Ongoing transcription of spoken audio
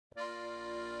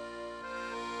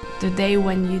The day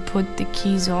when you put the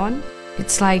keys on,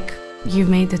 it's like you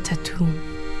made a tattoo.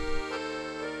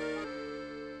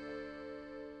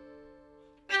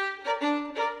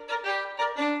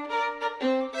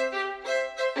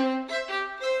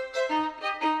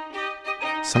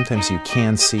 Sometimes you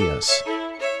can't see us,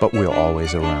 but we're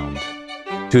always around.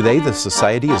 Today the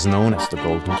society is known as the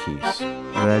Golden Keys.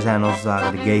 Wij zijn als het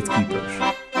ware de gatekeepers.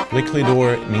 Les Clefs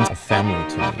D'Or means a family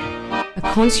to me.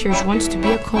 A concierge wants to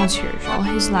be a concierge all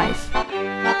his life.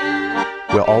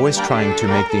 We're always trying to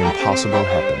make the impossible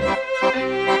happen.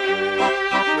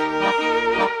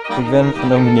 Ik ben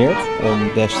genomineerd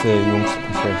om beste jongste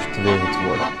concierge ter wereld te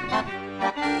worden.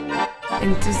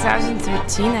 In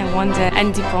 2013 I won the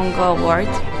Anti-Pongo Award.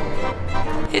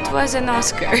 It was an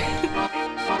Oscar.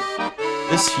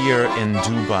 This year in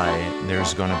Dubai,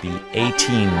 there's gonna be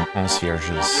 18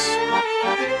 concierges.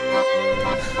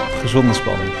 Gezonde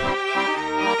spanning.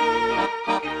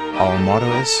 Our motto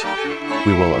is,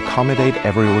 we will accommodate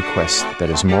every request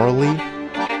that is morally,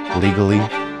 legally,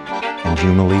 and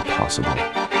humanly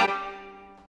possible.